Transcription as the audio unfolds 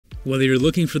Whether you're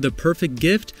looking for the perfect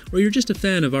gift or you're just a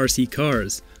fan of RC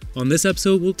cars. On this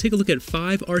episode, we'll take a look at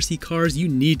 5 RC cars you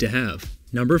need to have.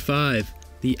 Number 5.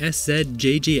 The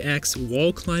SZJJX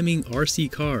wall climbing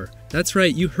RC car. That's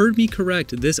right, you heard me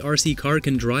correct, this RC car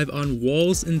can drive on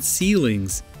walls and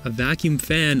ceilings. A vacuum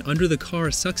fan under the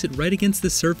car sucks it right against the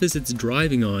surface it's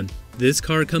driving on. This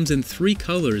car comes in 3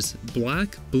 colors,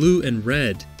 black, blue, and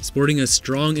red. Sporting a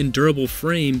strong and durable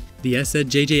frame, the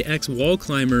SZJJX wall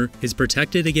climber is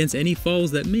protected against any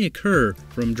falls that may occur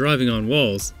from driving on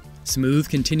walls. Smooth,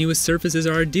 continuous surfaces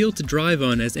are ideal to drive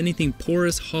on, as anything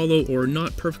porous, hollow, or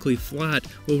not perfectly flat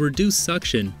will reduce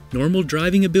suction. Normal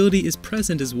driving ability is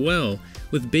present as well,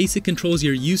 with basic controls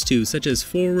you're used to, such as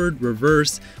forward,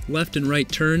 reverse, left and right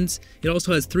turns. It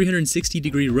also has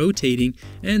 360-degree rotating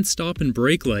and stop and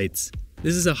brake lights.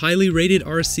 This is a highly rated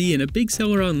RC and a big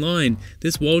seller online.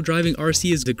 This wall driving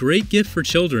RC is a great gift for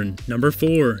children. Number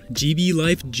 4. GB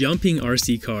Life jumping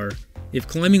RC car. If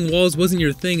climbing walls wasn't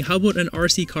your thing, how about an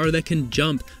RC car that can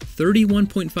jump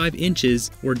 31.5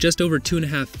 inches or just over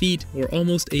 2.5 feet or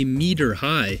almost a meter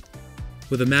high?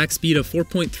 With a max speed of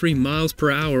 4.3 miles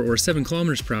per hour or 7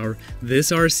 kilometers per hour,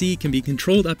 this RC can be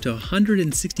controlled up to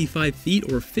 165 feet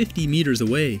or 50 meters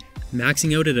away.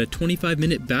 Maxing out at a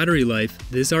 25-minute battery life,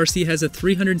 this RC has a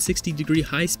 360-degree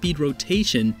high-speed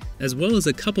rotation, as well as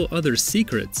a couple other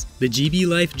secrets. The GB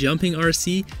Life jumping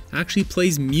RC actually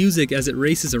plays music as it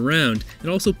races around, and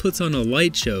also puts on a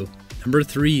light show. Number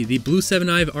 3. The Blue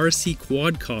 7i RC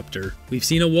Quadcopter. We've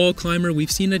seen a wall climber,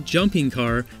 we've seen a jumping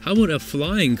car, how about a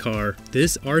flying car?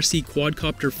 This RC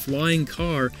Quadcopter flying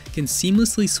car can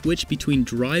seamlessly switch between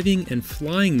driving and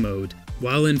flying mode.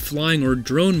 While in flying or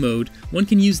drone mode, one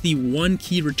can use the one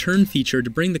key return feature to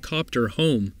bring the copter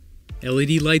home.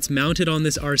 LED lights mounted on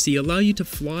this RC allow you to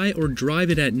fly or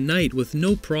drive it at night with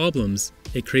no problems.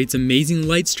 It creates amazing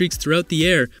light streaks throughout the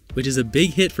air, which is a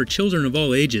big hit for children of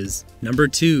all ages. Number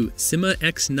 2. Sima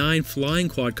X9 flying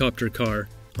quadcopter car.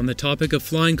 On the topic of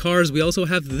flying cars, we also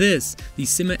have this, the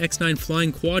Sima X9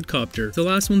 flying quadcopter. The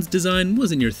last one's design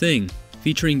wasn't your thing.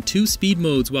 Featuring 2 speed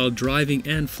modes while driving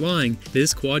and flying,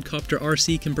 this quadcopter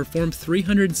RC can perform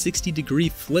 360-degree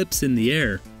flips in the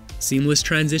air. Seamless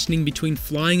transitioning between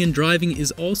flying and driving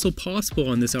is also possible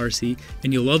on this RC,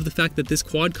 and you'll love the fact that this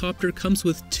quadcopter comes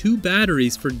with 2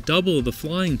 batteries for double the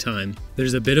flying time.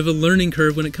 There's a bit of a learning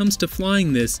curve when it comes to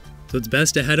flying this, so it's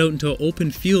best to head out into an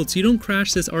open field so you don't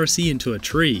crash this RC into a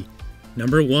tree.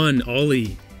 Number 1.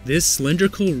 Ollie. This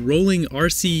cylindrical rolling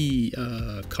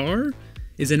RC car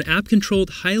is an app-controlled,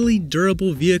 highly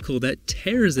durable vehicle that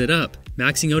tears it up.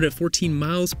 Maxing out at 14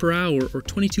 miles per hour or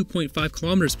 22.5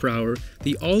 kilometers per hour,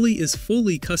 the Ollie is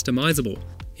fully customizable.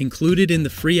 Included in the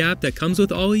free app that comes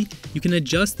with Ollie, you can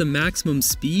adjust the maximum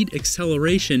speed,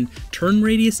 acceleration, turn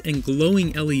radius, and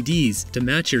glowing LEDs to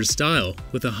match your style.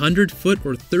 With a 100-foot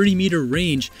or 30-meter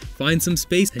range, find some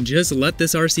space and just let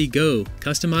this RC go.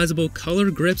 Customizable color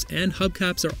grips and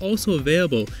hubcaps are also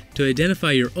available to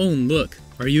identify your own look.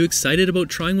 Are you excited about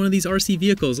trying one of these RC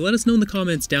vehicles? Let us know in the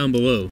comments down below.